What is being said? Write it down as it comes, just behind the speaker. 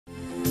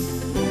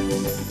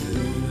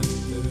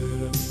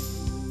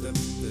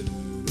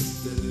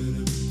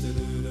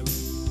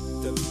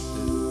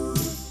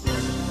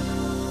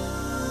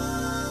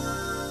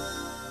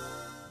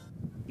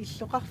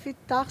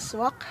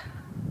soqarfittaarsuaq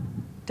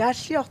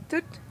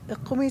taalliortut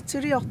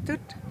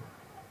eqqumiitsuliortut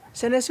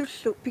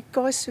sanasullu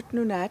pikkorissut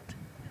nunaat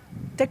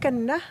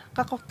Takanna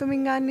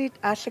Qaqortumingaanniit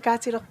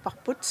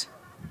aallakaatilerparput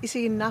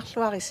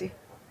isiginnaarluarisi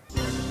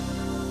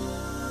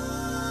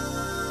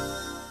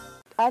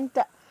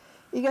Anda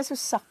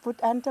igasuussarput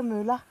Anda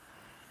Møller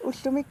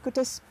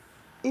Ullumikkutas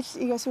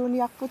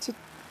igasuuniarputit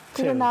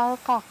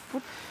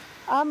qilunaareqaarput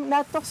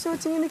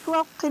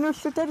naattorsuutiginikuaq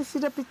qinullutali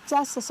sila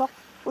pitsaassasaq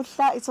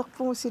ullaa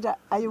iterpugu sila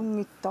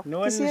ajunngittor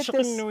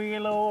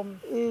nuannuigelorum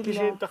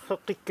kisiin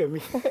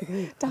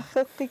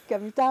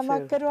tarreqqikkami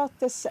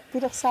taamaakkaluartassa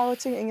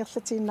pilersaaruutiga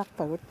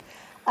ingerlatiinnarpagut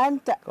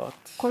Anda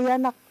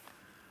qoyanaq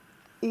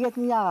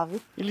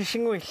igatniaravit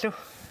ilisinguillu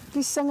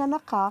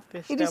pissanganaqaaq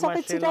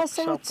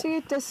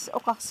ilisaqitsilaassagutsigit tas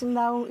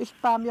oqarsinnaagun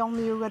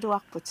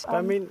ilpaamiormiugaluarput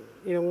pamin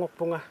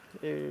inungorpunga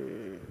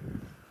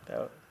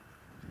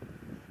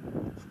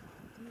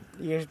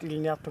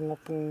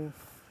iliniartungorpung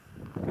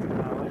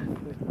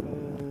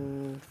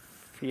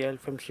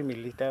 94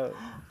 millita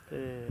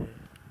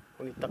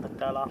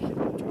unittaqattaalaarlik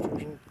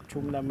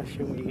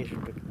tuumnaamassiung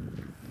igisupik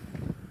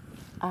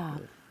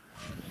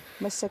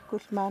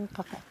массаккулмаан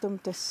qaqortum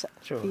tassa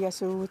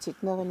igasuugutit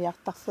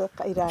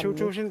neriniartarfeeqqa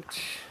ilaanni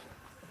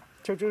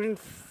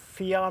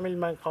 2004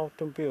 милман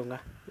qaqortum piunga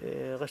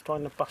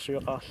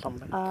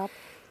restaurantnapparsuiqaarlarma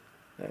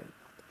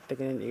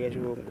takanan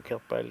igasuung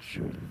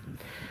ukerpaalssuit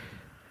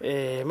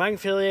mang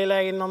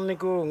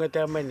ferialaaginnernikuunga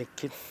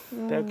taamanikkin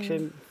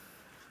taaksin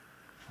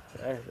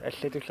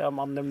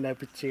аллатуллаамарнамна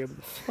питсигам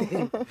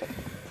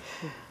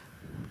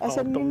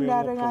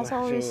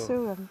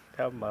асанниннаарангаасоруйссуугам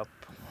таамаап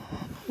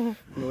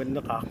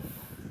нуиннеқаа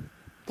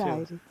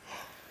тайри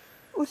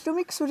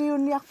уллумик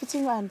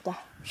сулиунниарпитинга анта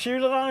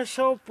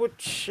сиулераарissорпут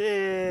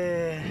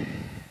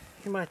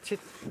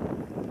имаатсит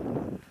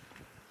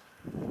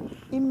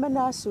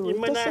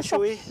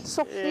имманаасуи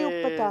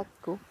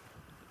сорриуппатаакку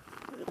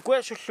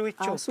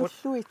укуасуллуитсууппут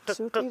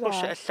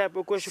теққеққорса аллаап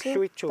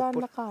укуасуллуитсууппут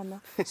тааннақаана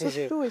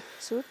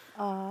суллуитсут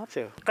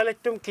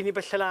қалаттум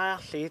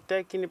кинипаллалаариарлигит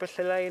таа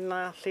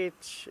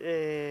кинипаллалаагиннариарлигит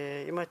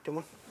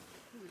имааттумут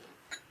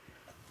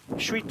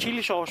sweet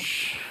chili sauce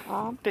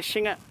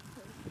тассинга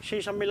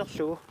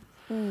сисаммилерлугу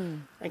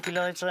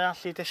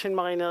акилеритериарли тассан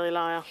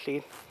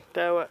маринерилаариарлигит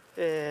таава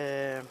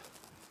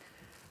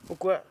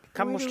укуа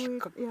каммус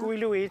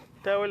куилуит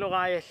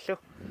таавалураайаллу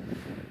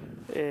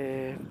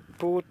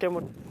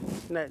пуутамут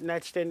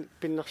наатстен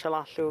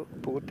пиннерсалаарлу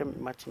пуутам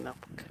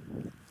матинаарпак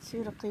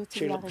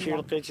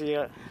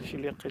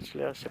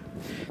силеққитилиарса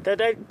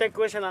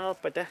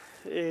такуасанаарпата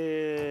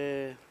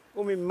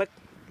умиммак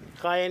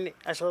qaayani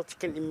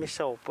asertikkan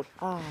immissarupput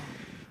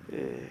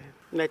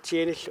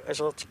natsianillu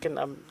asertikkan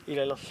am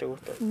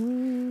ilalerluguta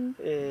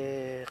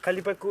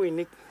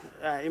qalipakkuinik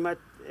imat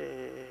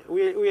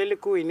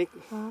uyalukkuinik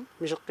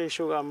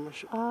miseqqiissugaammus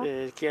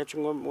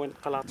kiatungum uan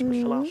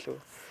qalaartipissalarlu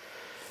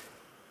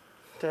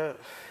ta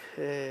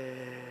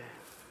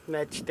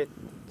natstat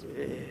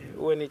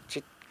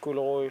uanitsit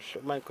kuloruillu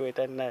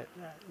mankuitanna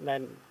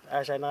nan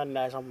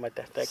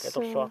asaneraannaasermata taak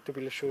atorluartu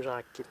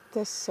pilussuusarakkit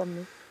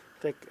tassami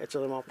так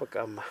атеримаарпак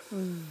аама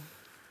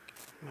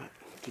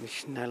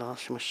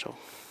киниссинаалерарсимассоо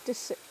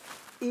тасса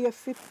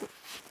иаффиппу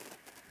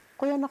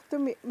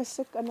қуянартуми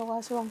массак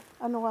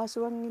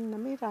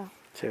анораасуангиннамила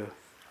суу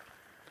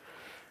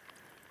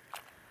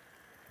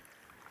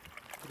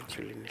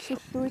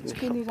суллуит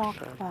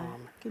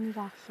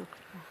кинилаарлу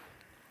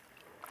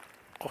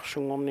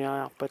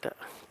qorsunngorniariarpata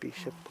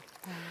piissappu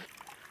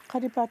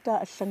qalipata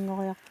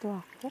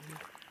аллангориартуарпу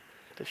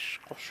тас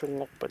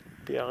qorsunngorpat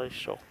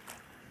piarissoo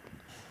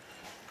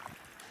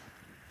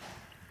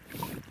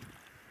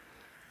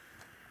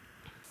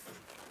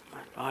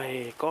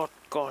Ai, godt.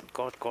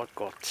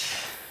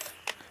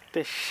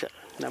 Tässä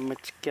nämä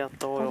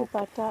kertoo jo.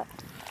 Kalipata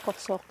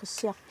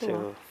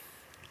qorsoqqisiartua.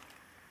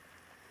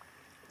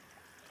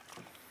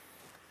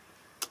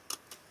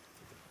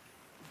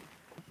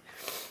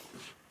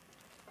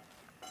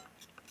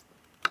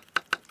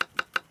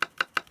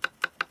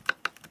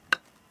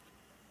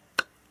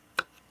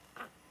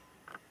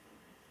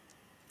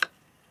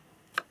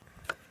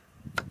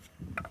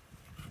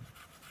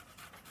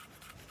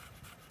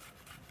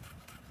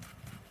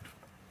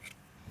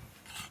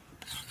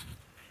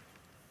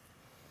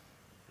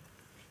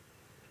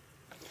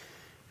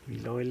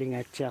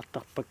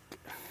 Loilingatsiartarpak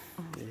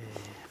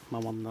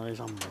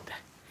mamarnerisarmata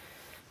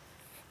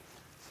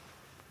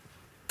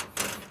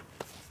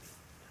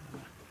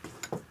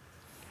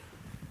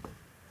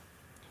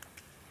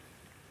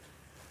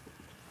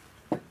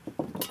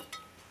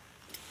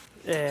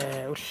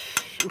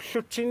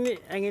уллутсинни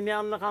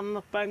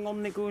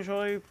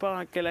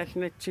ангиниарнеқарнерпаангорникуусориуппара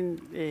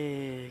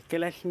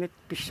калалнат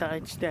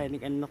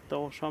писсарититааник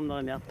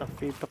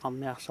аннерторуссуарнерниартарфии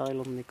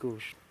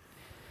пеқарниарсарилерникуус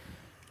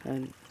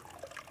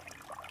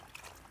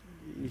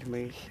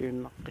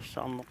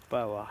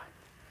ilmeilluunnaqqissaarnerpaava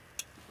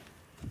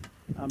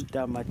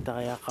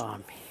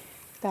amtaamaattariaqaami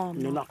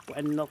nunarpu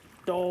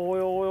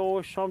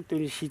annertorioriussarm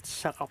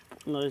tunisitsaqarpu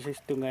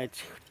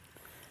nerisastungaatigut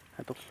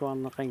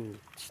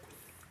atorluarneqanngit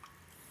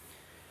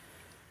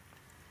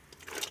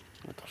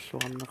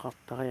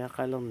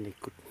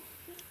Atorluarneqartariaqalernikkut.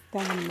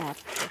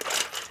 Taannaatta.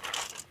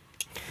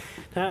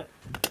 Ta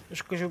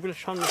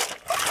skusupilsarni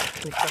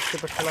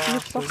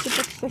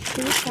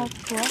Nipparsipatsallugu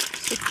taakkua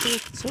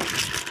sittuutsu.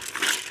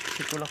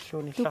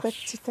 Sikularsuuni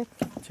Lupatsitat.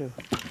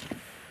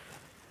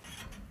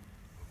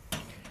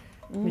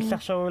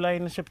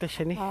 Missarsuulainassup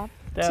tassani.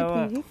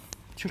 Tawa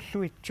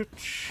tulluitsut.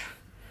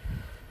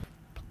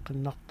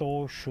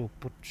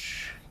 Peqqinnarturuussuupput.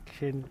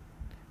 Kisen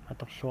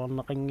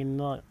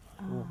atorluarneqinginneeri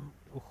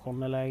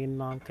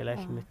uggornalaaginnaram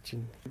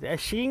kalaallinatsin.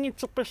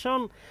 Assigiinngitsut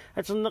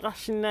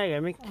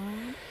aterneqarsinnaagamik.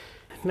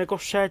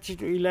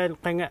 Nakorsaatitu ilaan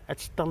qanga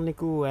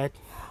atittarnikuugaat.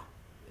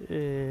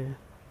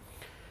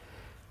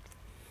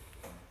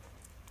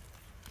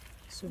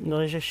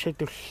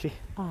 Nerisassatulli.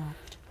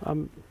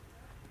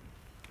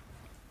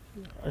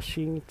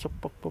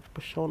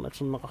 Assigiinngitserparpappassорн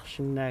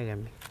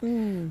атернеқарсиннаагами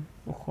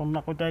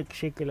уггорнақутаак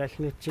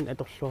сиккалааллинатсин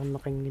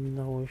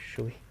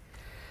аторлуарнеқингиннеруйуссуи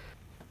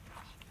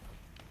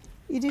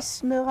идис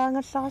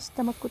мераангалларас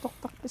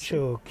тамаккутортарпас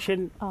суу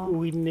кисен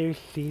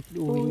уиннеуллиит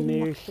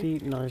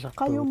нерисар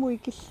қаюмуи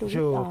киллуги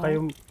суу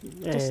қаюм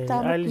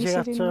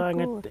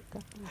аалисагартераангат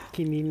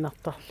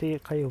кинииннартарли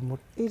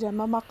қаюмут ида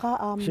мамақаа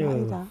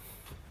аамма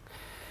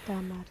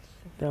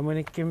таамааллу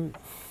тааманикким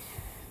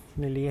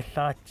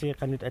налиалларатсии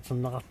qanut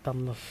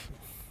атернеқартарнерс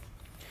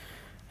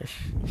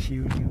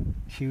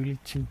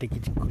сиулитсин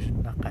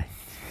такитиккусуннақай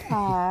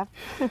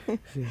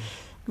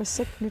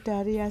массак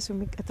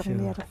нутаалиаасумик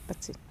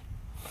атерниалерпатит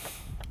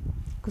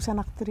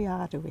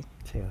кусанартулиаратугит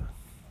сиа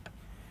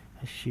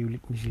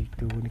ассиулит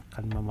мисилтууник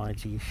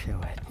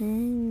qanmamaritigissavaat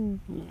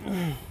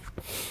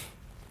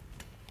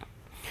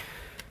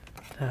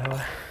таа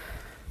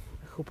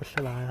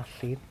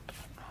хупаллалариарлигит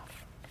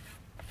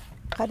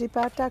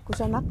qadipaataa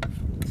kusanaq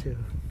сиа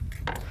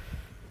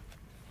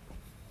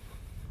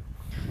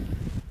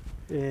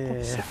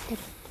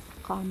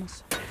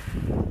qaamassa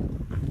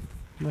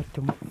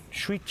матум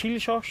sweet chili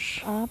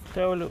sauce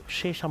таавалу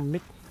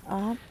sesammit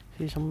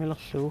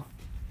sesammilerlugu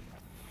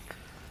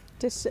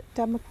тас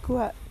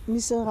тамаккуа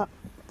мисера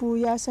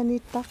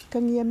пуяасанииттар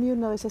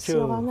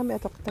кангиамиунерисассиораангами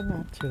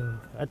атортангаат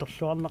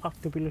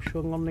аторлуарнеқарту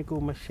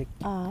пилуссуангорникуу массак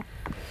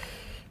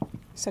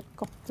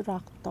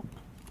саккортулаартоқ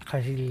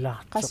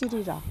qasililaartoq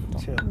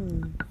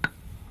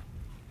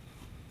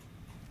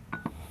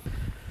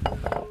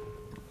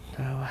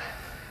таава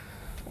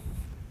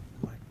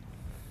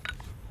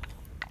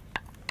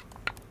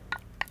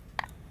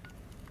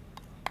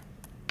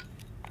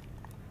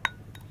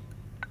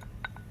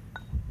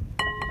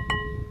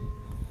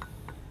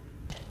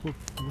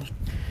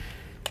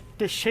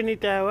тассани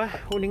таава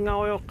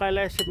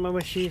унингаруйоққалаассат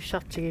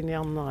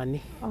мамассииссартигиниарнерани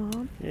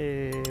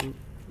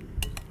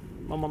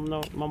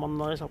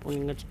мамарнерисарпу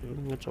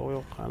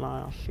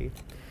унингаторуйоққалаариарлигит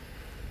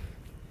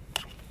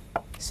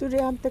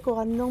сулиаам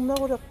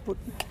такораннэрнерулерпут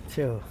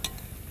сиу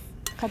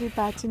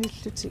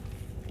qalipaatиниллутик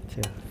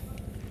сиу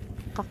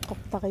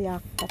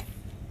qaqqortariaaqtat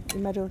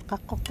ималуут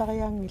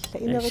qaqqortariaangilla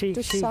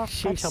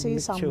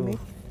инеритуссааққатсиисарми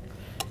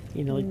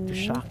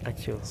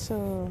инеритуссааққатсуу so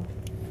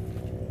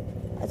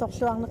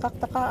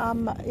аторлуарнеқартақаа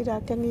аама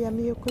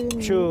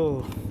илаакангиамиукуйунни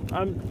суу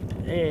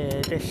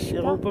тас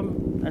Европам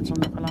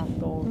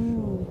атернеқалаартору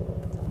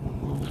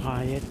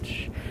раят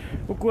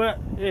ukua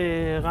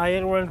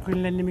raayarwal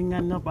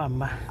kullannimingaannerpa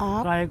amma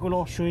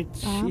raayakuluorsuit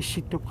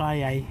issittup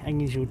raayai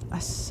angisuut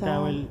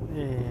taawal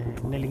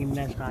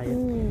nalinginnaas raayat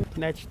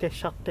naati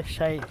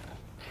tassartassai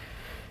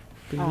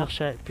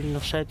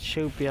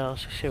pinnersaatissau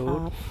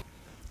piarsassauut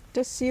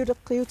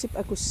тассиулеққиутип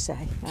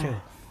акуссаи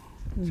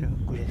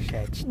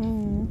kusassaat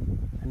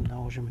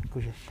аннаарусумит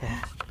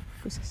кусассаат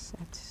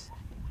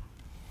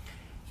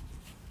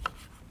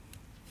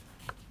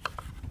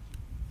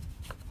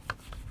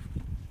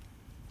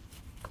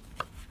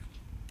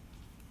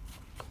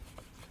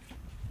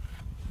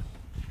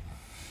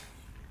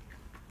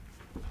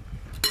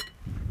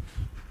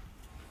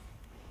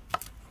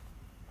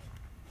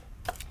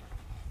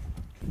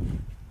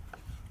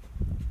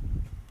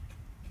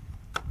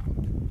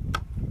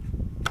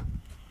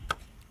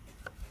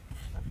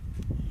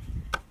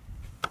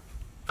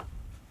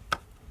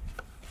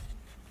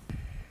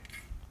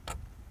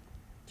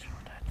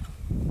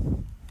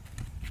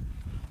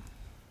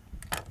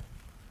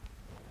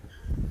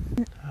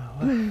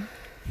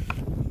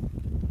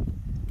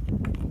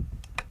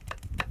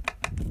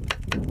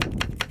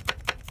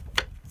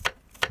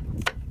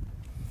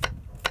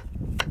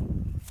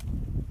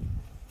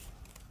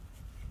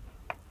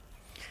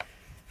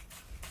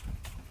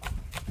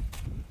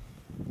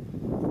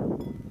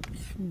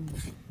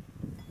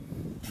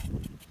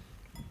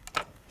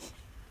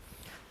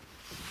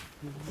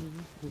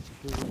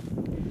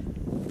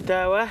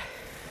tawa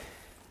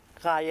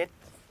raayat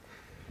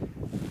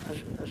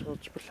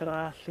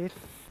asерtipullaraalliit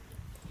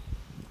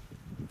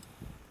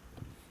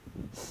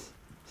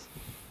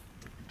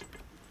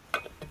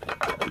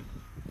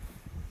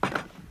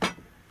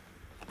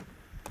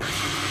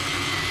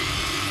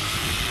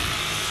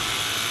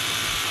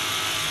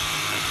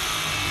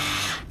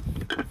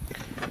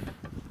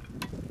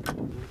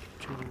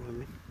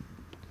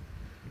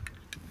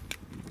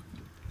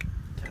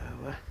tawa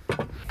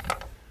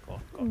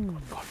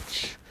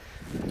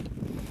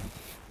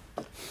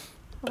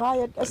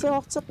Rajat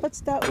aseorteqpat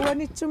taa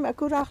uanitsum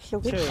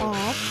akulaarlugit.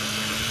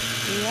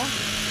 Ja.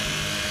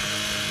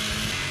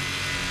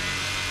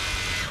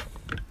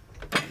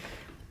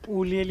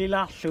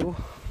 Ulialilaarlugu.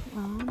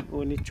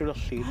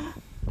 Uanitsulerliit.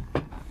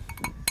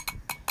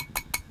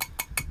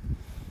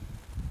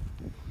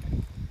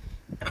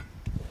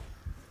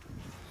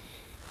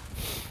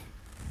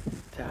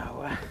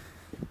 Tawa.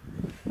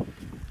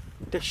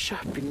 Tässä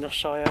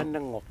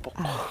pinnarsaajaannangorpoq.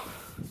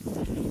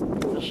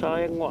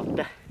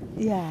 Pinnarsaajanguarta.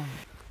 Ja.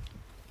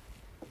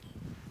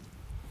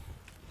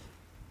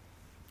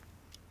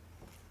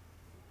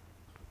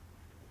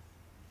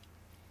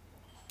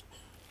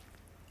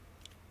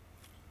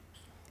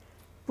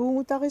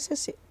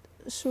 Puungutarisasi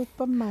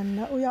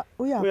suuppamanna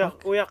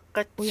ujapak.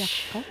 Ujaqqat.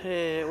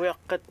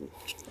 Ujaqqat.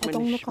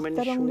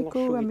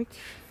 Atorneqartalornikuugamik.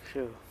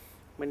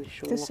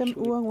 Tassam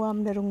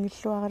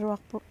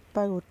uanguamnalungilluaraluarpu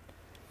pagut.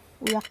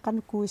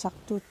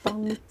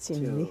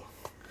 Ujaqqanukuisartuutparnitsinni.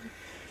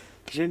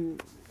 Kisen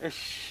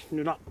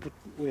nunarput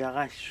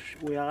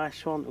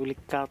ujaraassuarn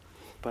ulikkaart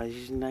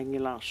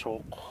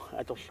paasisinaangilaarsoq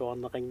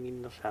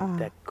atorluarneqanginnersaam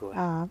taakkua.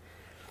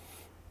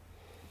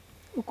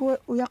 Uku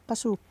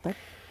ujaqqasuuppat.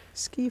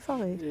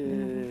 Skifari.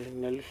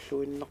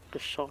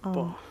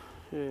 Nalulluinneqqissarpa.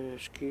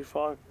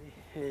 Skifari.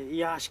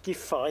 Ja,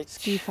 skiffarit.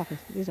 Skifari,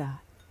 ida.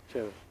 Så.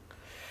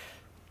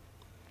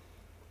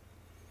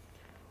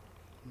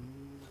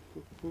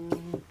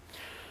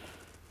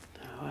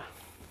 Tawa.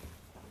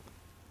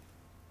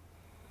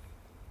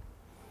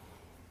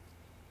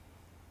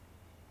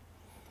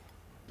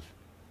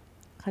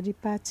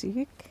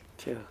 Qadipaatigik.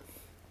 Så.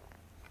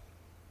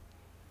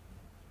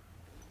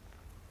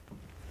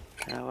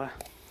 Tawa.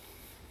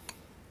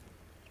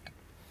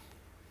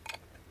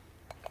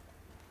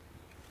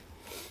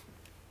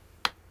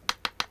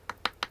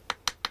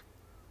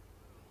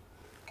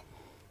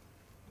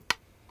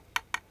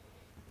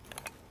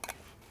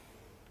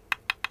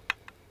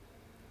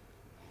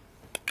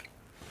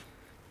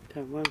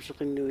 Tamam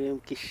seqinnuiam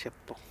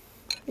kissappo.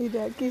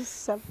 Ida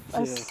kissap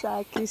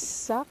assaa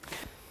kissaq.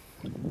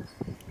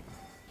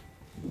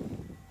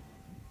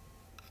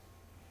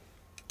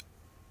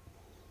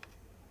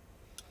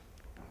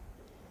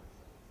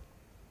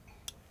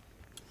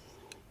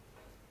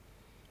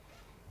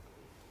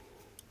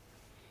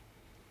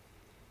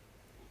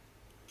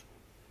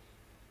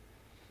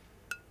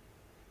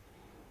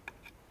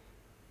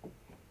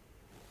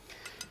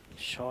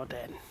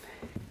 Sådan.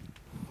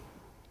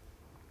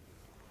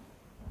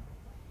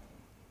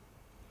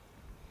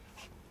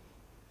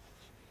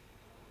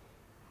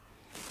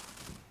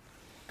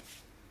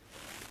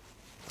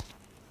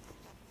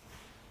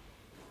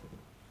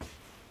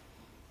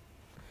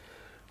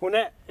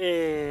 Una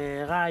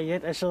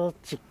rajat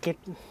asertikkat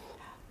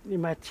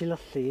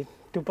imaatilerliit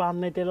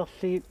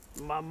tuparnatelerliit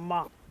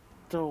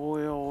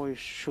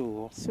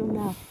mammartorujorissuuq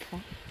Sunaaffa.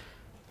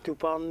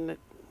 tuparnat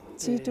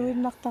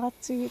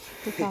Tiituinnartaqatsigit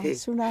tupar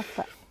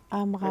sunaaffa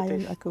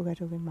aamaraajun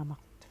akugalugin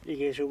mamartut.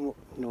 igasumu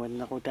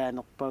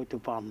nuannaqutaanerpau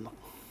tuparneq.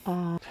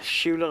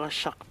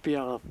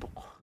 Siulerassarpiarerpoq.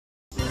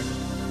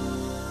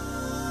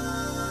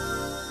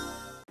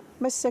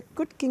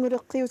 Massakkut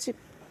kinguleqqiutip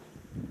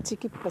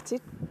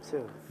tikippatit.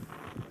 So.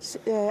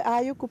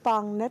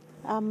 Aayukupaarnat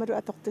aammalu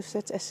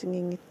atortussat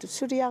assigiinngitsut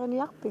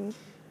suliarniarpingit.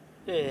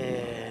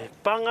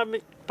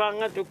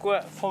 Pangat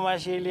ukua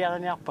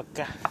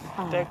formasiiliarniarpakka.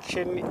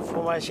 Taksanni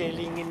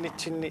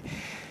formasiiliinginnatsinni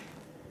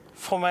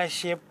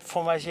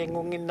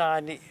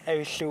formasiangunginnaani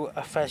avillugu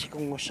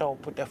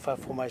affaasikungussarput affa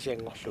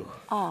formasiangorlugu.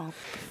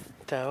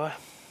 Tawa.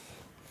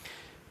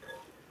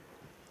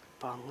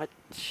 Pangat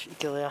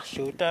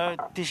ikeriarlugu taa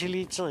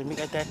tisiliiterimik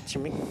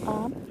ataatsimik.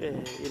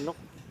 Inoq.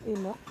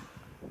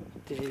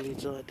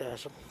 Tisiliiteri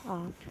taaseq.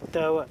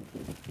 Tawa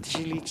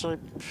tisiliiteri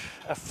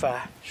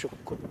affaa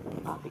sukkut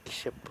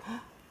ikissappu.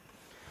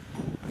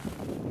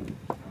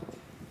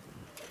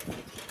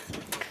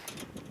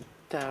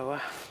 Tawa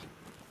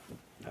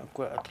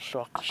akua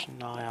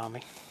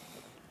atorluaqqissinnaariarmik.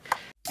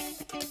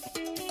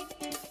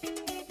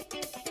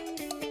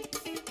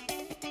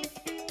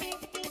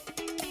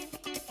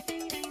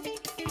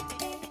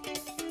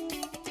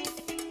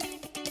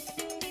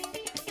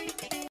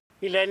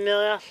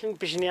 Ilaneriarlun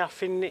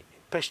pisiniarfinni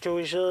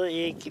pastuiseri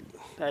iikit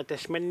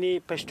tasmanni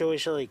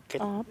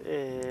pastuiserikkat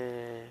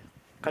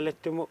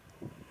qalattumu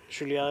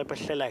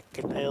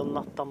suliaripallalaakkat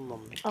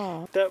ajernartarnermi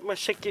ta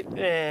massakki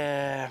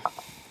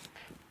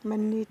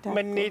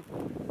manniit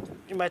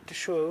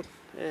imaattussuagut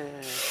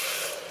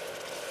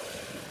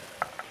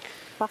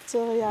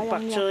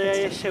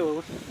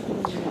bakteriaajassaugut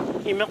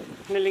imeq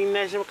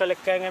nalinnaasam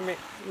qalakkaangami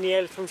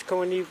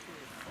 99,9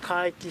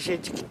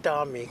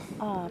 qaakkiseetikittaarmi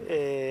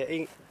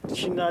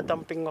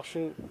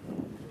sinnaatampingorlun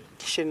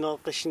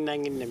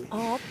kissaneeqqissinnaanginnami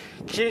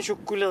kissan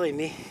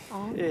sukkulerini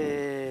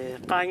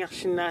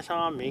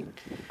qaangersinnaasarami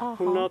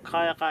hunno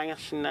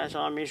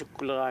qaangersinnaasarami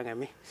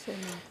sukkuleraangami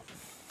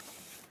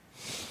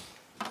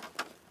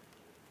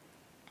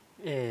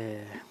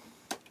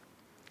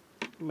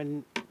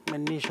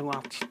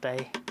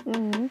manniisungaartistai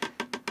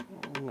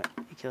unga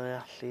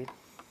ikeriarliit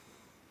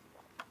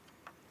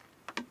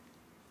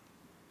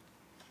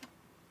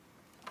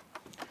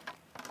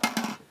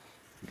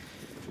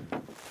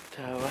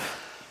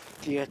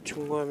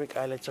tiatsunguamik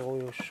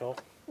alaterujussooq.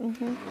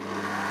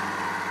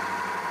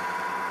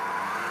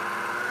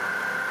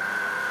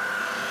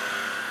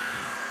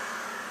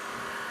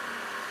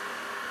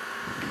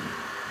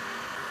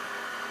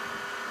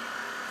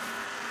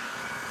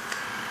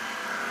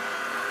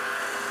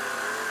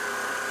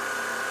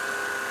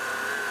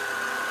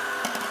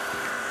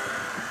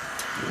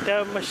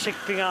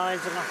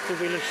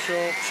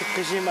 Taammassakpingaariinteqartuvilussuuq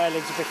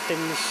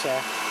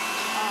sukkasimaalatikattannissaa.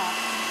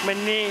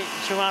 Manni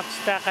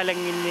sumaartistaa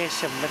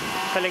qalanginniassammat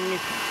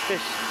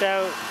qalangittas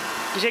taa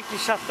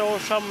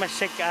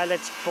kisakissartorussarmassak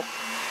aalatikpoq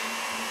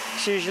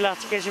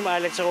siusilaartikasima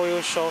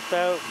aalaterujussooq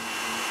taa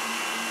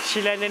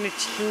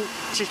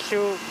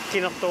silananitsillu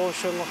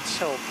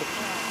kinertorussuungortissarupput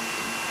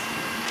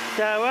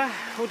taawa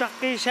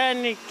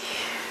utaqqiisaanik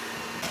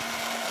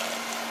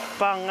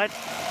paangat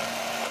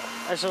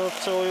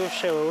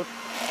aserterujussavugut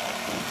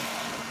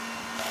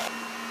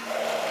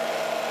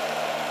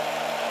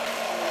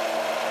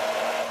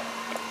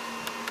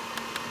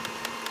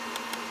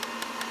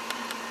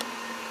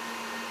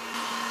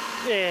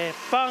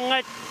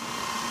paangat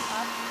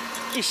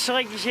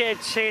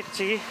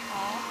isserikisaatsagatigi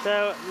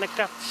taa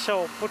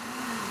nakkartissarupput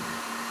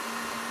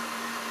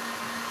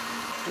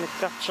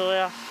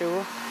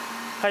nakkarteriarlugu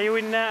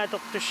qajuinnaa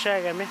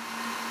atortussaagami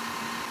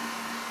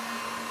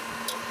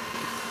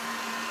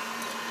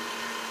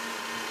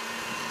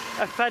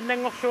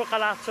affaannangorlugu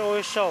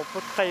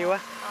qalaarterujussarupput qajua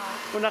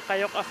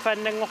unaqajoq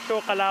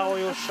affaannangorlugu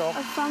qalaarujussooq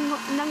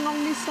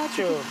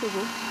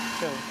nangornissaatigittugу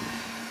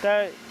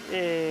taa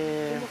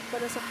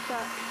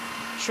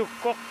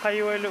sukkoq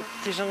qajualu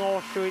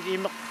kisengoorluit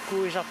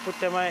imeqkuisarput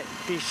tama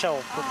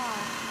piissaruput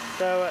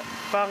taa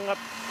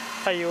paangap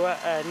qajua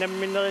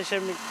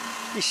namminerisami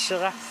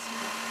issera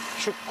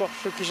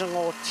sukkorlu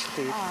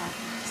kisengoortilluit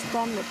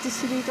stamme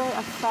tissiliteri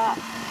affaa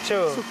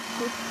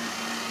sukkut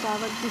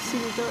taava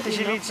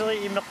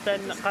tissiliteri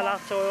imeqtaan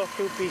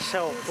qalaartoriorlu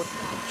piissaruput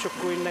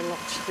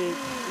sukkuinnangortilluit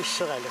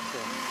isseralakku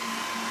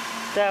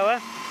taava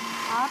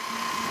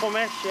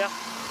kommersia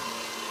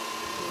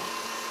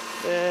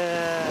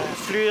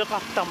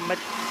flydeqartarmat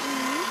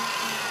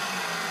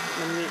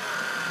manni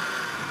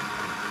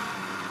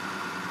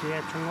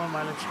tiatungua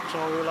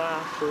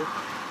maalansiktorujulaarlu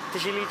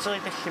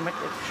tissiliteri tallimat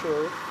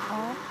atsuugut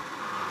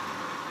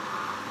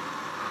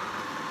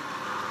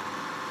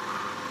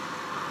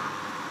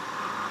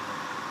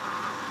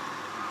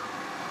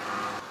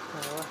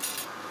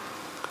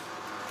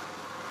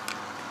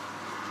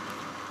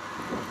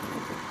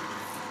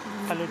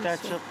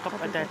qalutaatseeqqap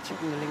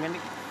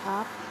ataatsikngalinganik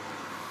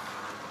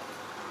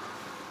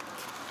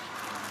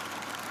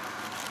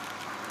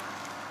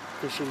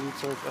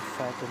tissiliterik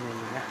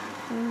affaatanilina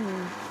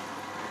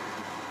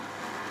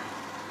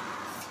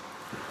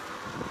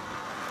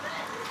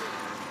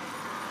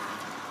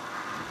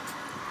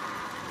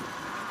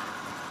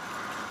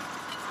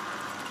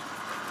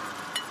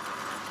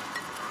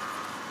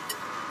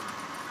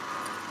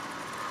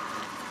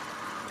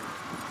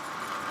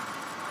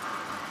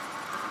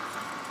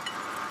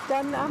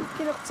taanna am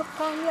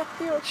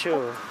kinerteqqaarniarpiut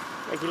sure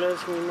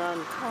akilaasminaan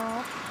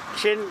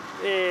sen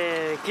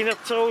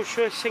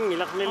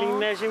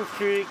kinerterussuassangilaqnalingnaasim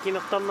fly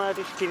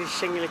kinertarnaatus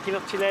kinissangila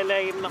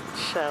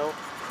kinertilaalaaginnartissaago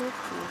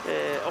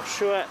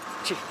orsua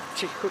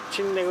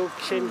tikkutsinnaguuk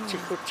sen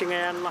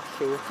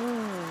tikkutsingajaannarlugu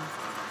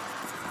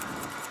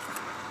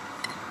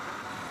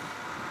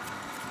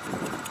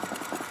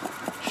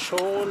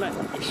soona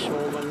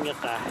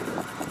issoomangeqaa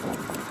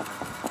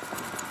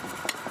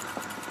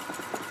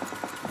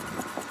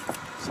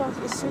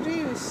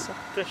issuriuissa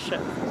tässä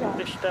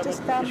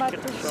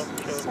testaamattus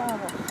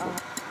saava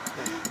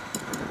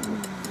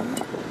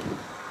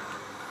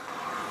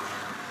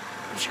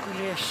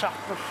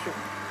iskuliassarpullu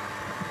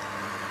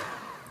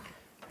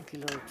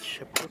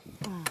kileritsaput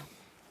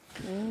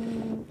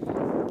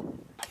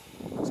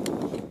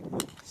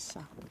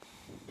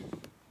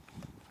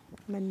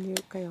manniu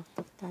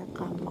kajortortaa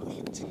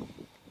qaammarlut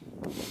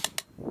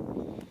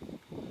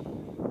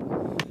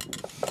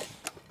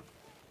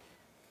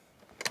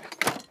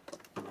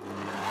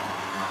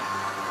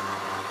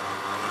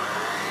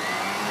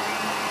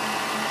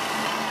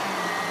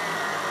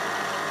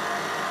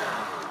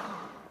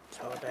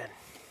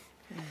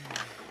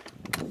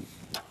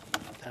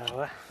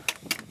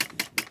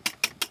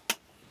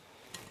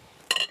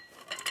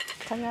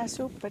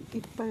qangaasuuppat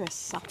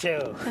ippagassaq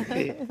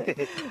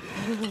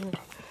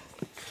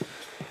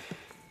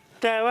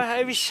taawa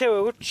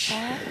avissavagut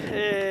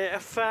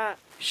affaa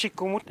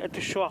sikkumut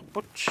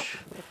atussuarput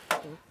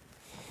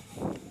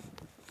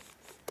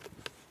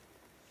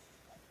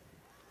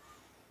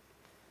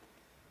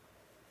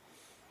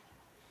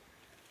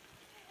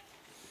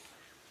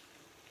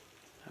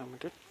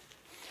amatut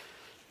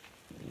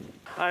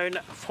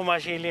aina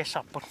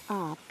fromagiliassarput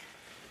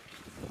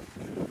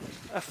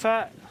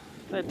affaa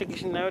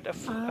takisinnaut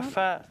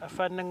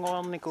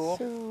affaannanguarnikuo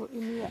so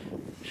inia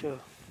so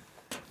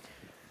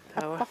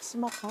tawa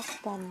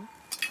apparsmaqartaan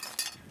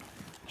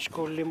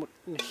skullimut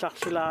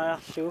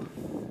nillarsilaariarlugu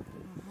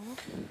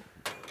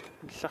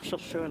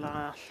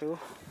nillarserlualaariarlugu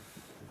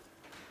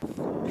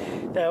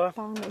Täällä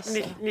Paunissa.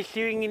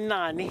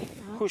 nillivinginnaani.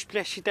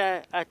 Husplassi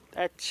tää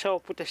at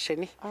soopu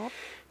tässäni.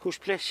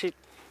 Husplassi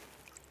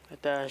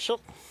tää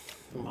sot.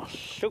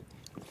 Massu.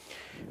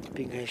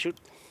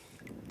 Pingaisut.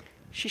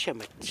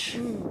 Sisämät.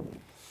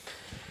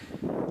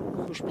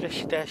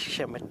 Husplassi tää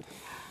sisämät.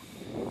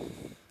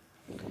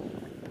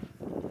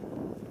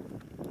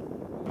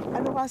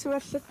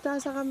 Aluqasuallattaa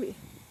saqami.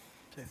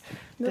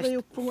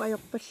 Neriuppungu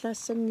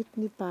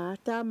ajorpallaassanngitnipaa.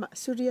 Taama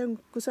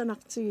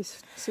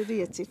suliangukkusanartigis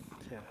suliatit.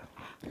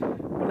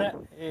 Una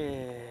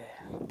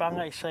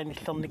panga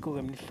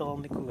isainillernikugami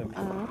nillernikugami.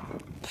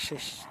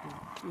 Sis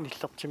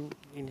nillertim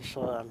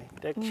iniseraami.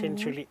 Taksen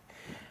suli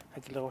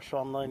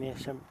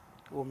akilerulluarneriniassam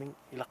uuming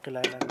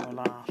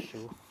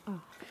ilaqqilaalangualaarlugu.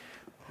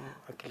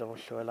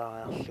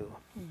 Akilerullualaariarlugu.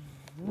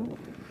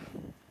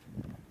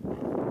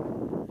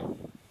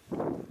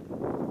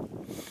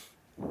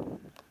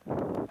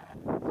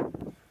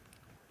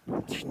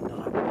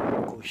 Sinnera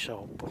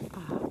kuissaaruppu.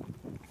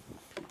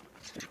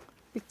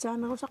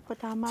 Pitsaanерусарпа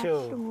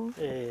таамааллугу.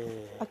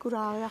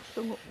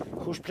 Акулаариарлугу.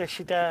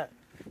 Хусплассита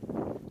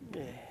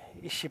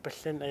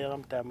иссипаллан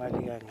аерам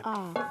таамаалигаангат.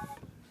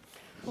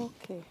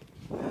 Окей.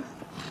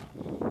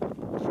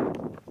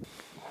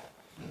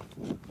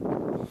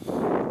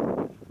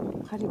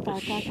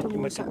 Халипаатаа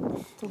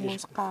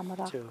тумус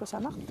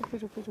qaamalaarkusанарту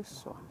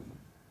пилупилуссуа.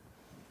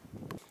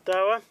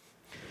 Тава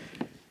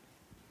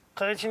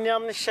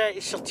qaritinnarnissaa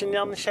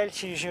issертинниарnissaал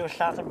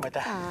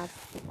сигисиуллаақиммата.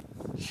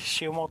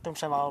 Siumortum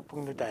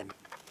sanarpungnu taani.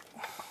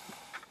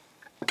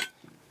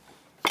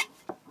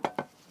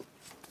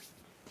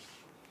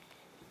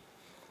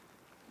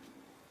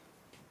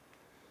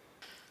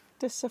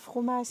 Tässä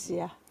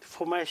fromasia.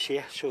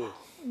 Fromasia så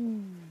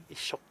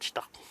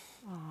issortitaq.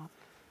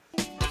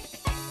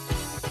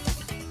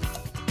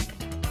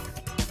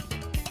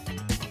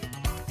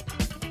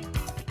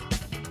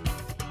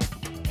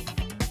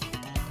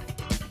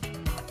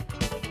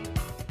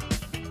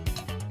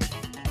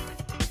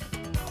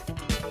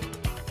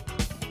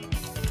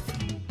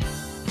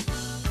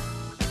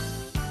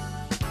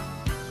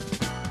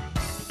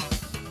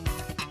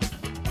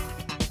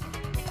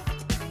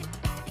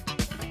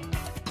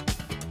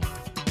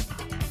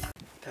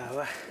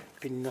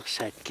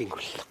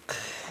 Pinnersaatkingullaq.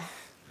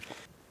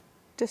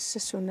 Tässä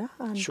suna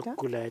anta.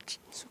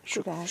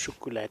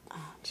 Sukkulaat.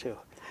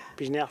 So.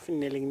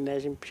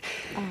 Pisniarfinnaliginnaasim.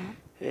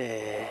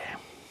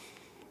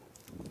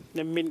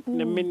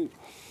 Nammin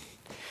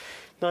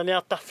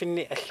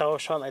naniartarfinni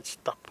allarusuarna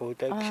atittarpuu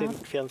taaksen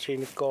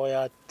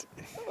fiernsiinikkooriaat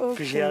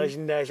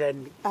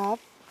pisiarisinnaasaan.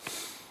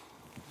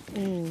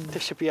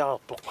 Tässä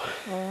piararpoq.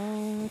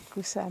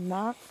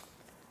 Kusana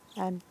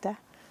anta.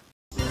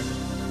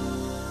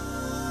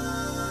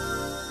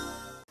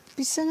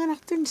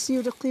 Pissanganartun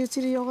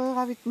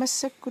siuleqqiutiliorieravit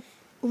massakkut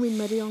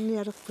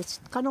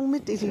umimmaliornialerputit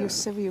qanormit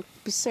iliussaviuk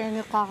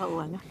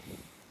pissangangeqaarauanga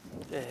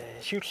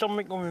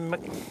siullermik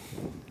umimmak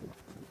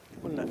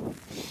unna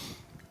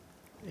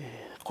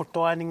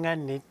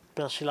quttuaningaanniit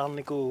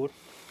persilaarnikuugut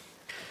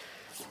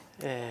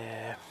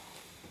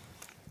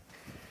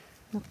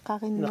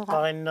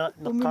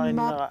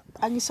neqqarinnera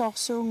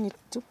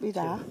angisoorsuungittup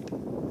ilaa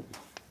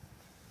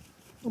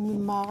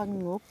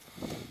umimmaaranguup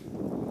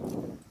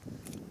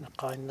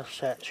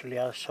qainnersaa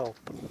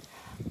suliarissaruppu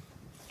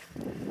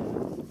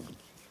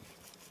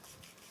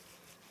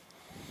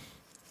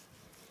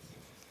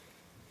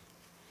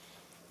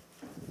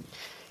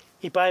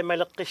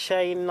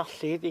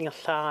ipaimaleqqissaaginnarligit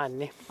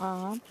ingerlaaraanni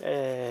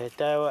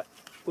taava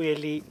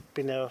uyali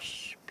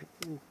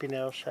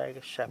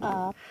pinerussaagassaapa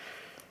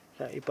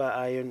la ipa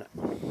aayuna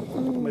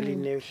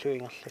malinneullu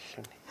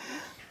ingerlalluni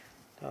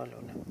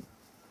taaluna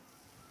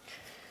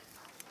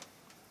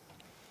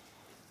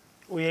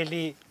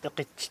uyali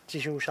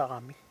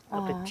eqitsisuusarami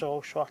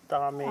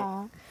eqitsorusuartarami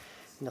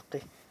neqi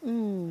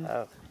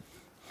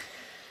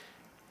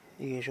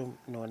igisum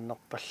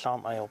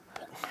nuannerpallaarm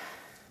ajorpu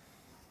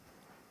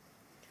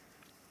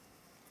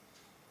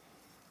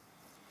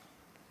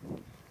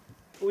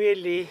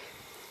uyali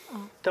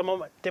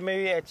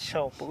tamaya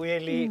atsorpu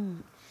uyali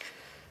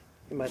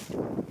imat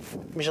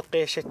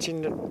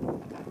miseqqiassatsinnu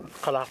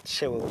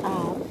qalaartissavu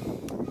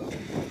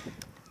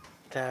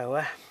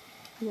tawa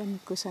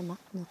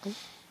yankussanarneqi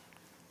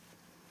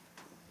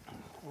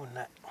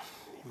una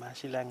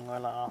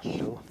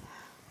imasilangualaarlu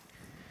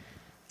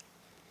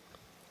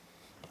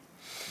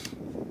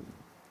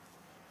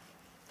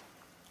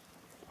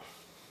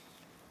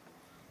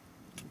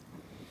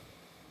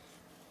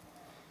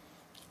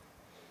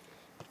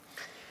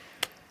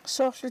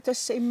soorlu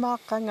tassa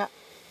immaaqqanga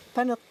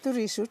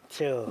panertulisut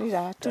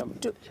nila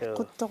tuttu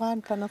quttoqaan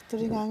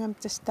panertulingaangam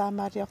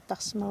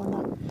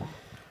tastaamaaliortarsimaunarpa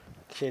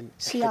sen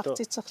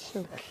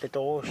siartiterlu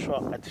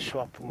allatoruussuaq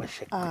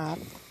atussuarpumassak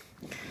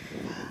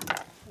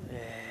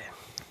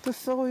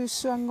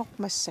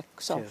pufferuyussuangormassak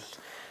soorlu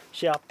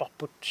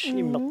siarparput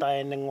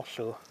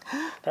immertaajanangorlugu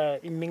taa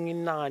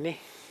imminginnaani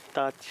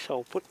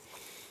taatisorput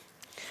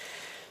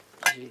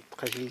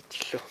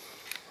qasiitillu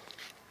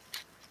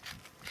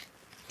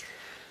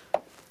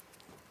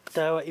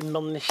taava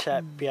immernissaa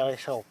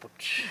piarisorput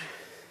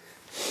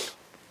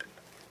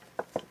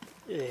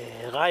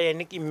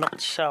Rajanik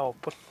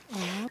immertissaarupput.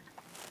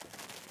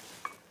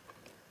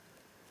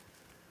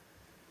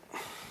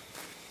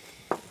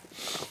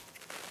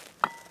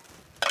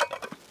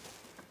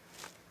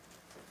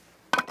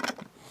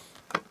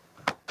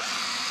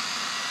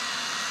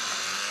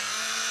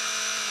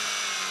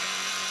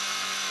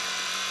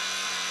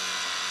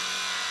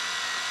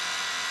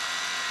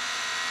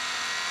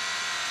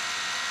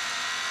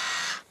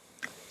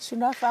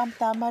 Suna faam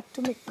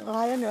taamattumik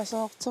raajani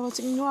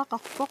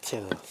asoortorutiginnuaqarpoq.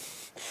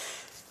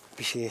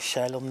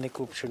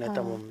 Pisiassaalernikup suna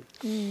tamum.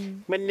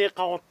 Manni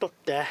Qaqortoq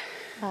taa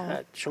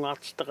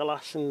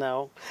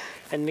sungaartitaqalaarsinnaagu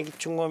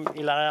annikitsunguam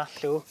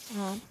ilariarlugu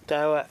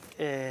taava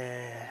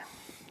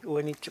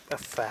uanitsup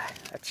affaa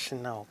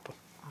atissinnaaruput.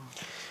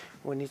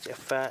 Uanit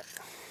affaa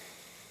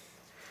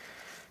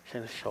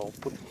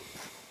sanassoorput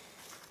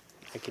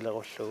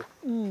akilerullugu.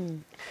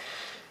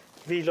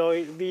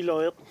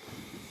 Viloiq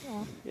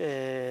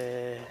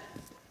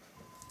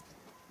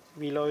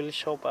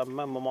viloilissoorp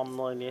amma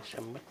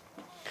mamarneriassammat.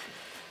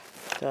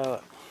 Taava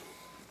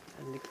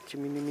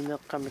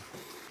annikitsiminiminеққамик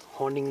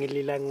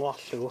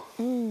honingillilaanguarlugu.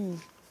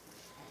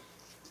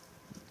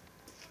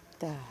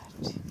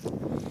 Taat.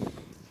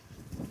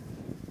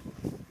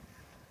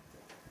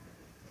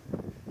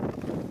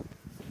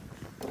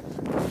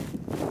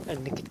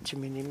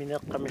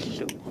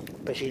 Annikitsiminiminеққамиллу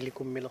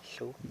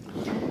basilikummilerlugu.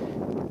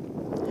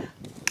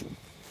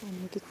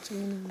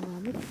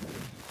 Annikitsiminimaamik.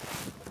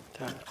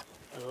 Taa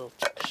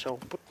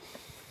alertiqissoorput.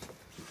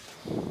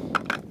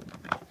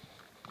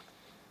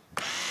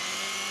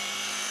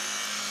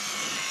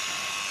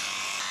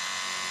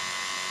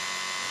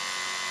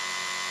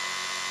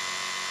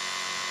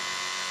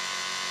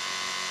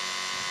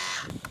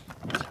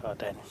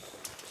 Sådan.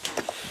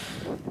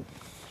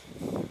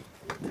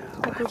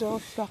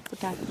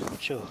 Akutorluarputaan.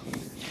 So.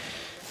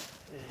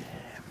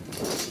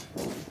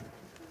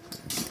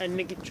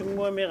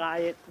 Annikitsunguami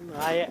raja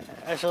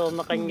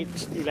aseerneqanngit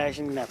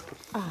ilaasinnaappu.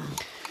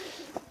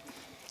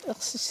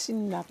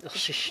 Ersissinnaapu.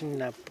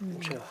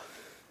 So.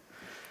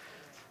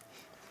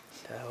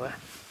 Taava.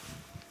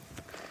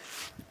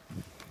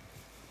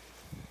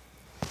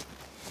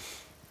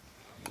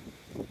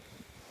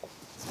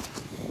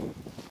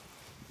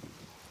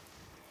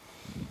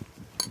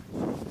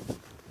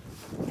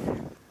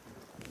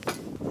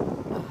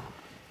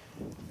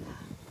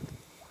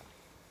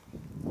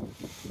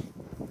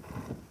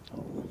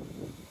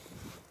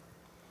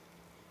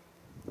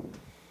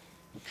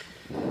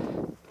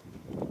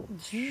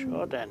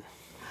 Sådan.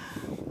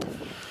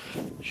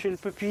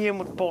 Sylpapir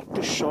mot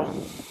portussor.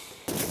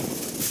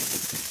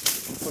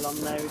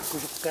 Kularnaavit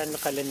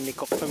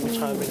kusukkaanneqalannikoq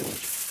 35 minuut.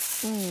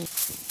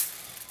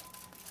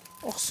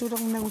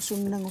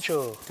 Orsulernagusunnangu.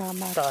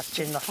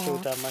 Taratsinnerluu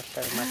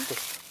taamaallaamaattu.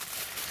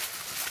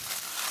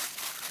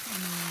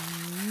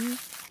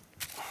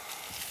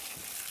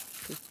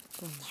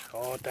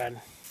 Sådan.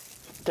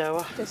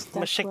 Taava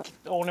massak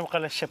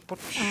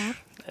ornimeqalassaput.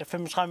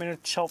 35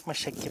 minuut soop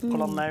massakki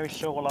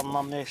qularnaavilluu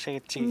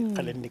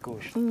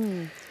qalannikuus.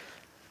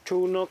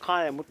 200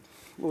 grader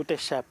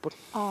utassaapput.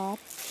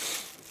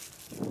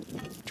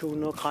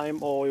 200 grader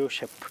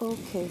oorjuussappu.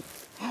 Okay.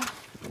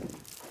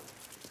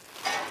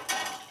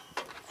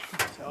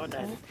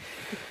 Sådan.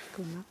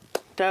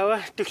 Taava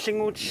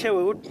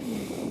tullinguutissavagut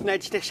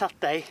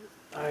naatitassartai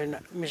aina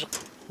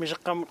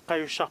miseqqamut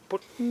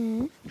qajussarput.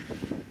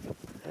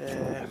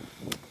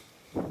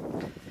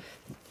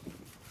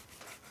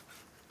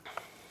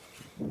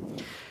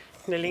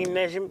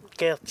 Nalingnaasim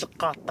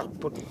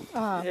keerteqqaartarput.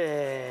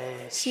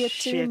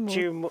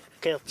 Siatsiummu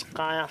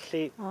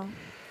keerteqqaariarli.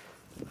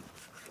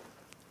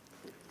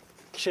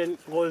 Sen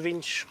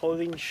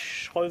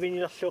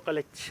rødvinillerlugu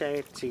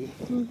qalattissaagatsigi.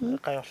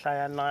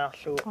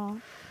 Qajorlaajaannariarlugu.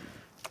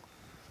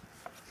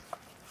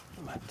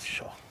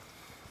 Matso.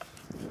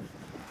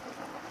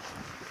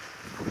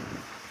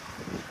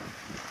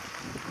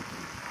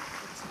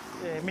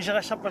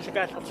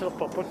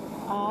 Miserassarpasakaallartilerparput.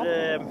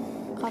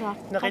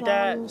 Naqita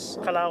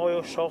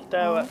qalaarujuussoor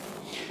taava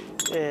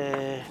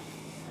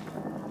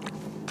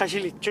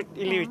qasilitsut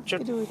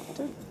ilivitsut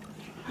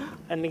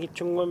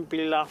annikitsunguam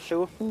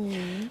pilaarlugu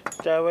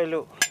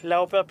taavalu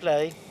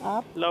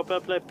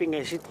lauperblad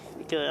pingasit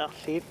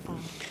ikeriarliit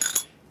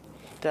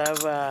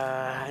taava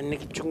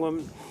annikitsunguam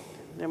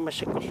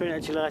nammassakkorluina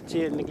atileraatsi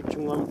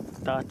annikitsunguam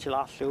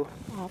taatilaarlugu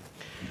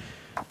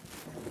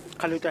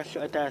qalutaallu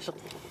ataaseq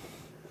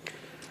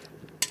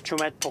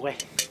tomatpore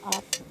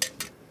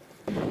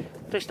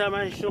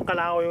Testamentillu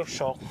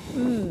qalaarujuussoor.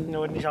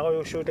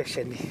 Nuunnisarujussuut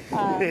tassani.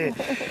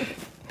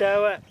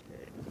 Taava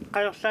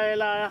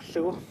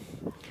qajorlaajalaariarlugu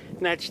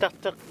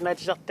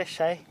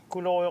naatisartassai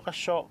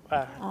kulorioqassoo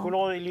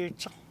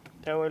kuloriiliutseq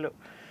taavalu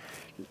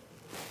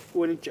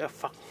uanit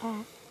affaq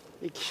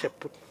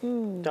ikissapput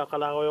taa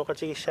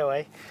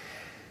qalaarujoqatigissavai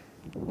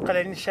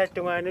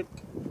qalannissaattungaanut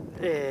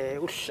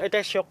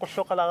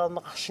атаассиоққуллу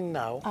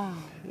қалаарернеқарсиннааву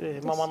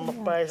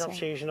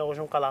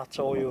мамарнерпаисарсигисинерусун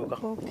қалаартеруйууга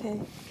окей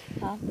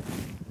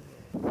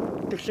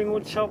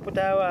туллингуутсауппу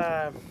таава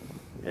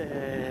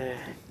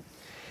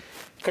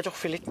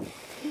каторфилит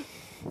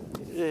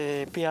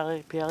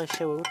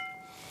пиариссавагут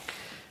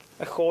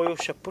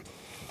Qaqorjuussaput.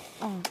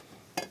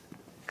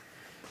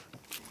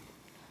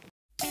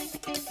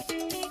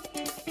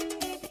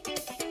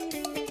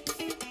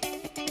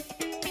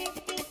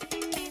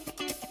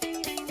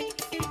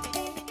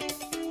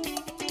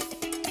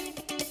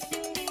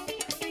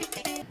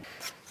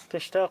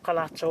 Tästä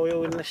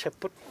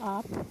qalaartorujuinnassaput.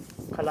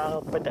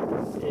 Qalaarerpata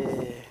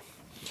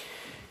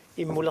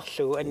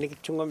immullerlugu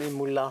annikitsungam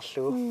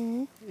immullaarlugu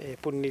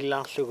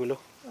punnillaarlugulu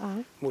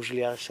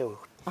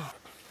musliarissavugut.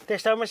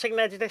 Tästä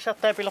omasagnaati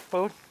tassartaa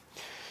pilerpagut.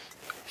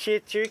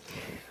 Siitsuvik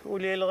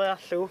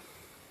ulialeriarlugu.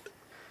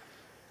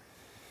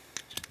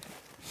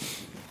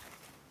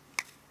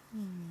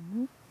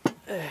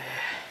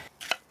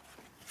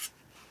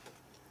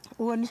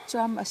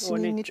 Uanitsuam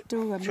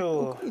assigiinngittuugami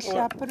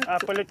illaapparut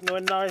appalut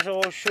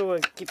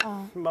nuannarisoruussuugakkit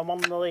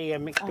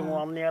mamarnerigamik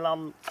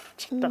tunguarnialaarn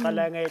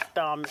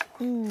taqalaangaittaarmi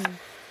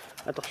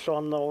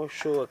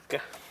atorluarneruussuugakka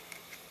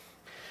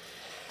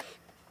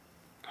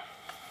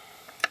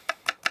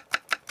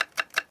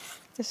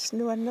tas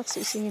nuannersi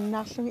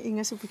isiginnaarlungi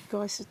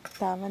ingasupikkorissut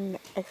taamanna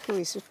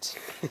akkuisut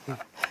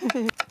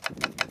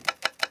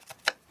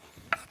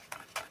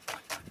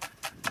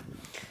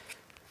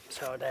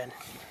sådan.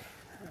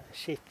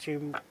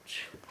 Siitsumut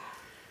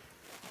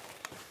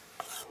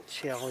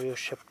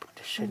siarujussapput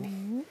tassani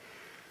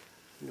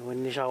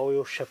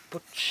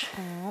nuannisarujussapput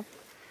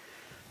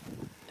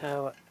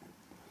taava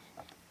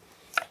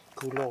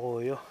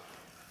kuloruju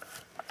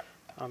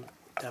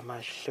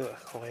tamaallu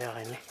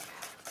akkoriarini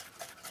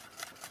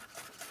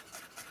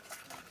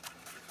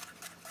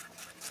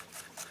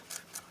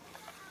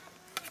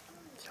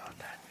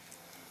sådan.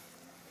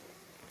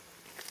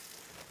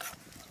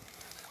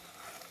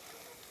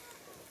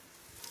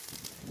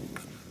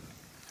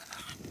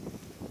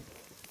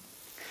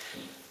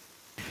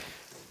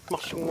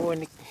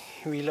 Marlunguanik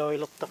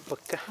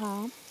viiloilertarpakka.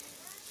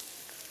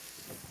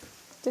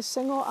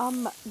 Tassango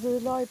aamma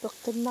viiloi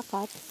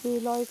peqqinnaqaat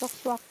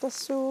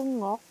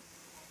viiloikorluartassuungoq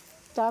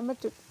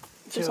taamatut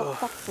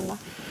tusartarpuna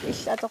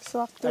illa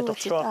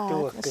atorluartuutit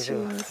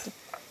assigiinngitsut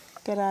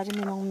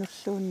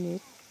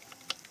kalaaliminornulluunniit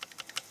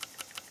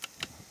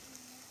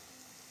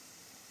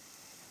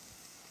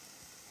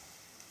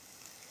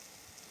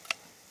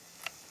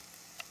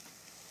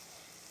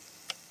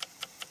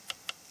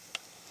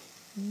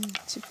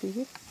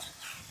tipigit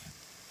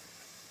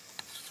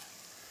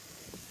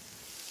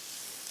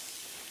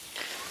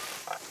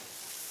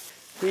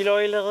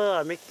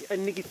Viiloilereramik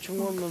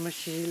annikitsungumma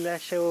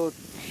massisillaassaguut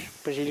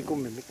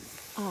pasilikummimik.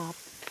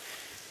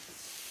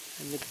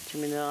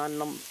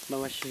 Annikitsimineeraannam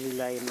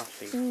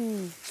mamassisillaainnarligi.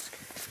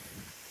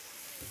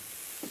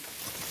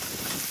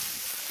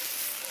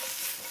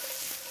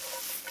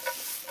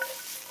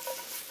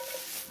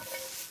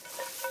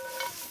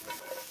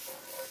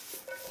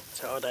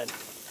 Sådan.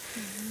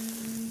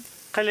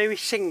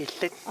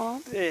 Qalavissanngillat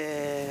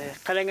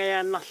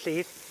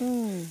qalangayaannarligit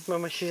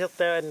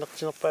mamassisertaa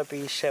annertinerpaa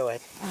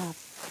pigissavat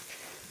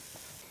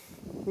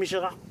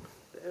misera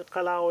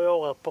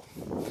qalaarujoorerpoq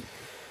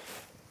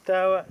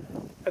taava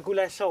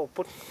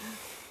akulaassaruput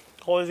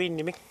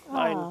rødvinnimik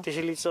ain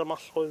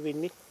desilitermarl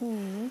rødvinnit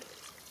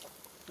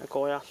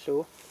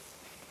akoriarlugu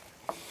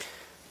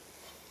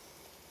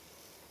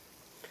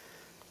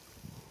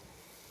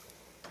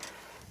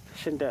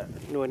sinda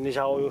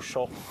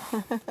nuannisarujussoor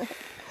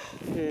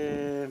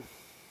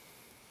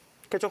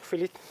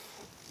Qaqorfilit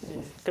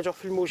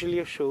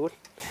Qaqorfilmuusiliussugut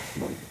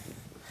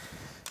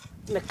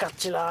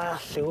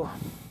nakkartilariarlugu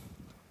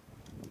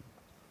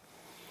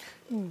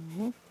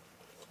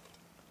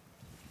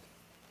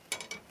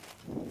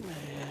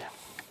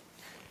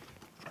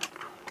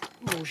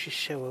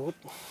muusissavagut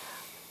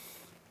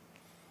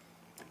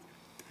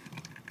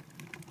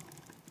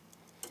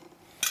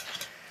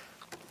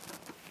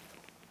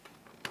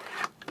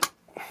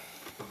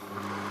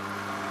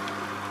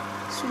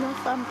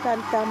sunafam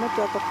taaltaamatu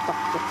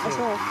atortarput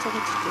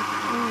asoortarititu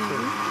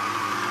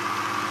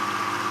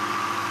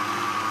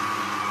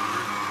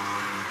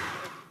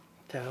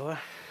taava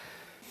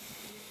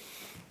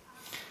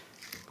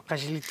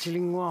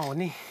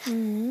qasilittilinguaruni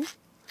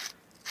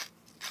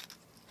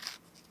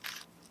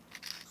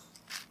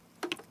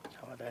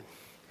sådan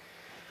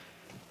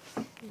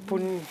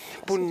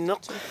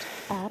punneq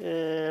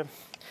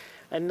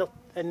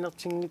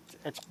annertingit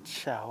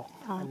atertissaavo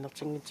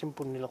annertingitsim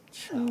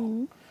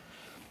punnilertissaavo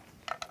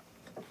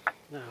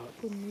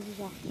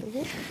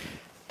punnilarlugu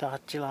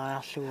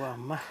taratsilariarlugu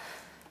amma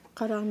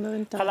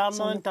qalarnerin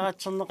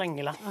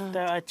taratserneqangila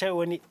taa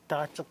atauani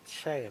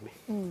taratsertissaagami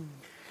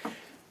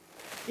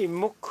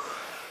immuk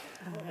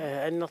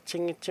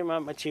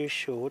annertingitsamaam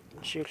atiussugut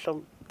siullerm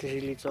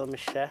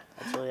desilitermissaa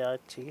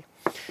ateriaritsigi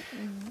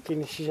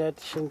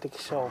kinissisaatissan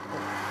takissaorpo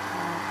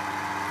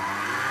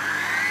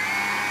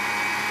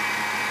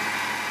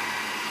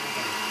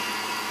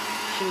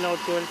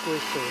sinnauttual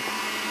kuissugut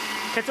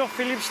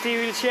Qaqorfilip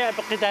stivilsia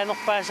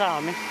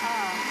peqqitaanerpaasaarmi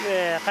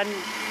qan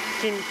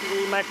kin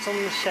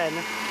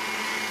imaatsernissaana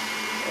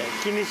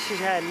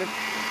kinissisaanak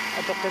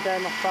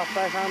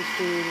apeqqitaanerpaarpaasaarmi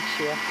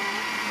stivilsia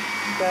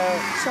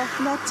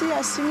sornaati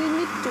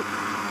assigiinngitsut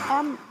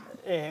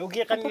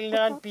uki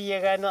qanilleraan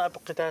piagaana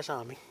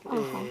apeqqitaasaami.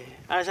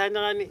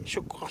 Aasaaneraani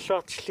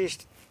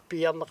sukkuqarluartillist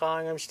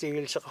piarneqarangaam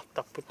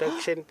stigilseqartarput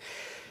taaksen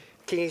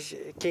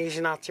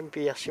kingisinaartim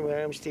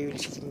piarsimaagam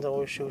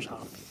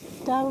stigiliskinneruussuusaar.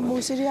 Taava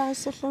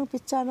muusiliarissallung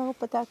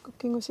pitsaaneruppa taakkuk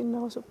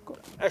kingusinnerusukku.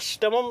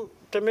 Astamam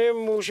tamim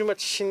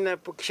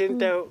muusimatissinnaappu kisen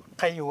taa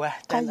qayua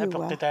taan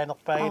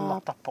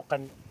apeqqitaanerpaaginnartarpoq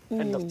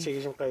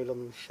annertigisum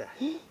qayulernissaa.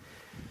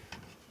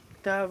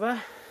 Taava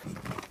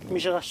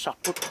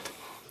miserassarput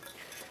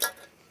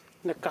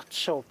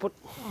nakkartissoorput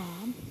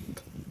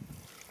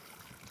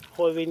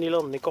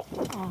rødvinilernikor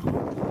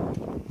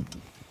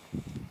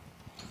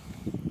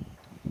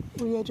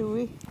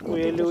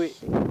Ujalui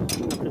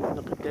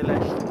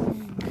naqitalaal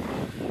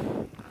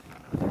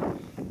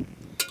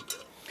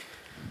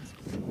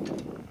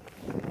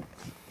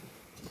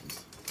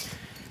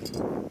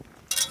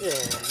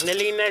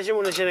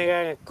naliginnaasimun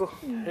sanagaangakku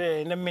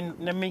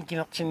nammin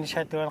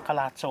kinertinnisaatuan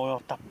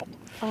qalaatsoriortarpoq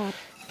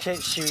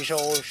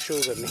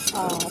sivisoruussuugami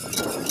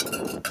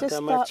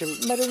testa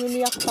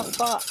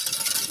maruminiartarpara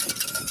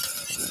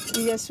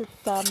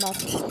igassuttaamaat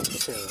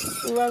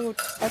uangut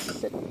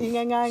allat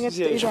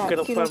ingangaangattu ilaa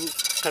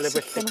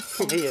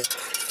qalapalla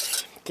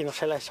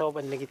kinersalaassarup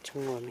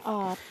annagitsunguami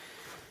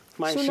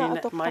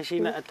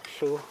maisiina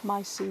atorlugu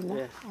maisiina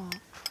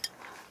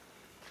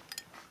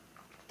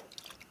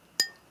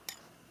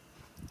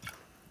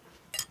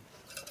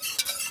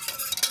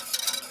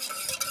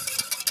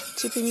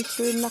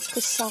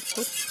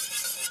tipingilluinnarqissaarput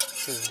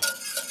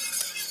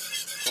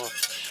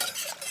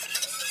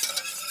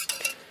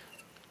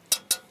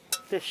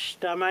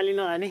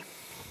taamaalineraani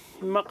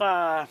immaqa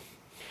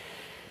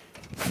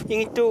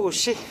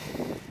ingittuugussi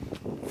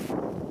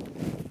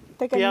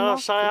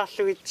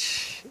piarersariarlugit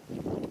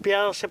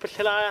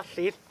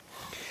piarersapallalariarligit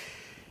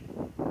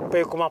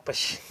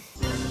payukumarpas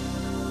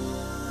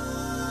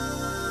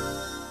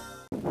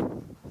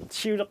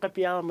siuleqqa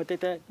piarerma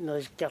tata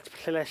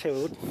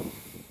nerisikkiartipallalaasagugut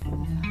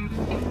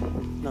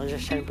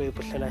nerisassaan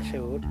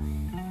payupallalaasagugut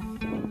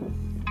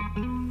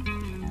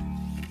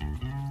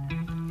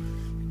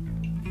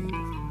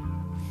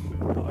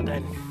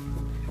dan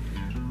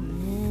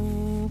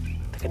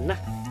Takanna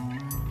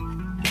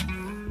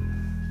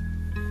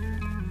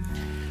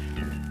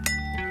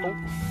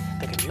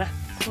Takanna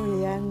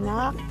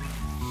uyanaq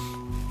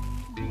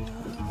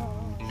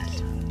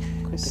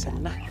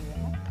Takanna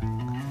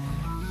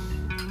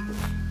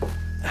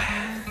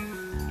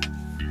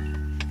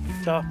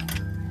so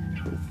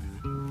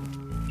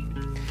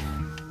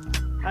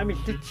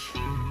amillit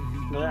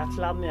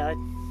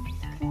neriartilaarniarit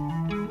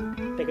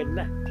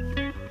Takanna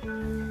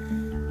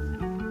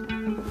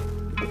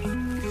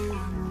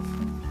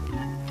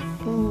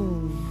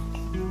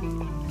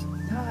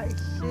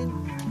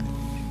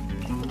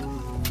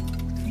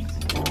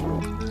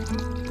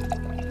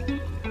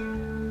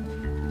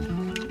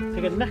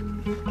Takanna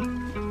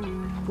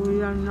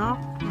uyanaq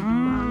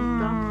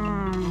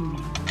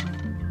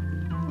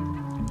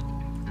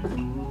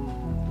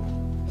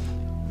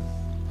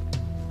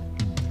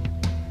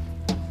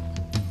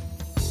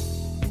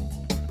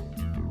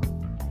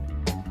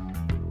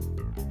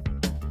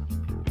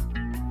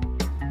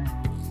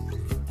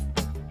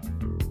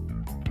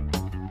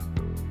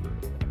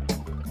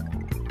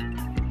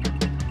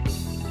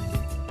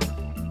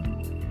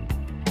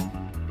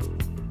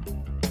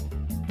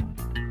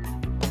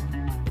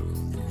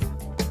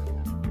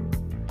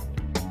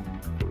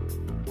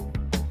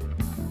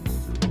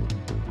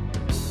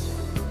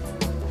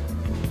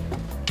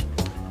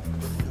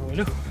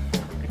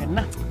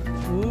Takanna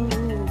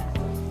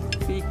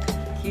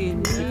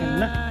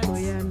peqqinnartut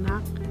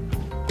uyanaq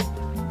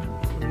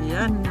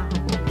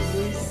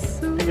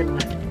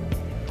Takanna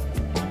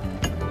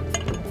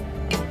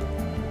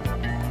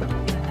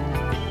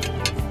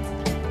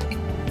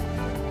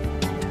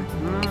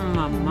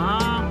mamma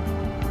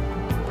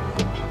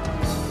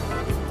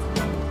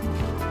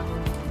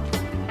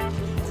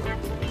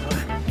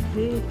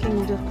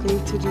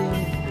peqqinnartut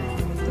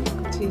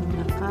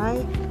tinnaqai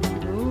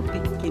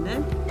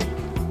peqqinan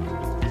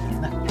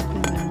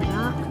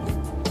Takanna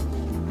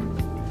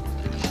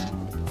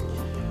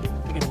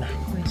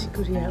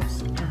Kuriaus.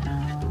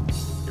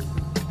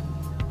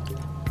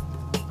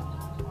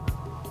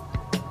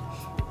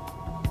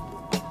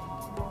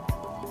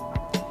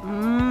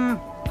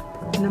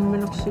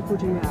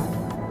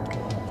 Nammanaqsikuria.